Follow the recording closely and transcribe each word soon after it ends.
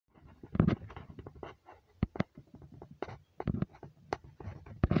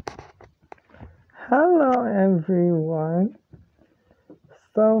Hello, everyone.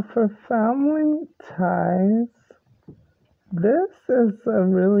 So, for family ties, this is a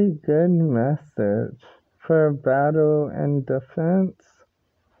really good message for battle and defense.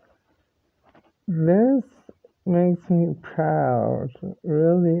 This makes me proud,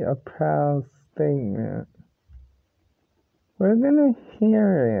 really a proud statement. We're gonna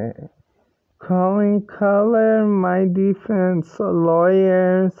hear it. Calling color my defense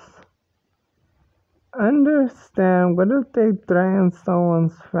lawyers. Understand, what if they threaten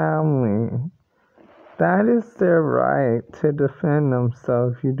someone's family? That is their right to defend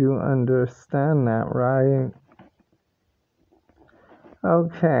themselves. You do understand that, right?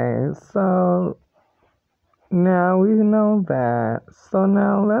 Okay, so now we know that. So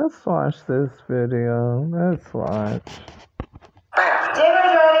now let's watch this video. Let's watch.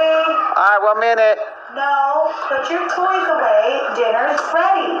 Dinner's ready. Alright, 1 minute. No, put your toys away. Dinner's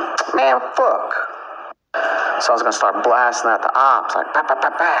ready. Man, fuck. So I was gonna start blasting at the ops, like bah, bah,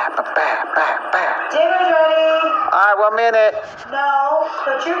 bah, bah, bah, bah, bah, bah. Dinner's ready. Alright, 1 minute. No,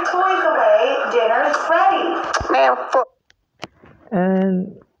 put your toys away. Dinner's ready. Man, fuck.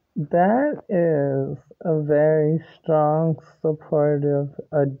 And that is a very strong, supportive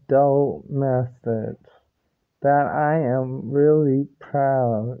adult message that I am really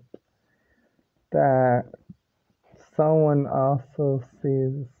proud that someone also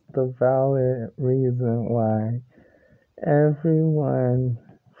sees the valid reason why everyone,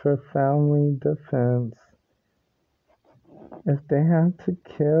 for family defense, if they have to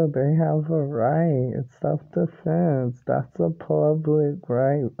kill, they have a right. It's self-defense. That's a public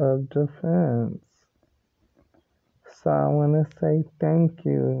right of defense. So I want to say thank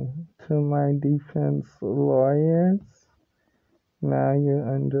you to my defense lawyers. Now you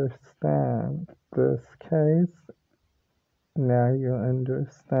understand this case. Now you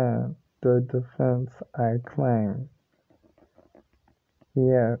understand the defense I claim.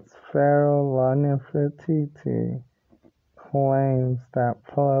 Yes, Pharaoh Law Nefertiti claims that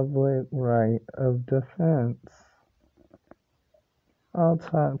public right of defense. I'll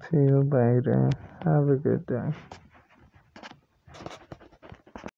talk to you later. Have a good day.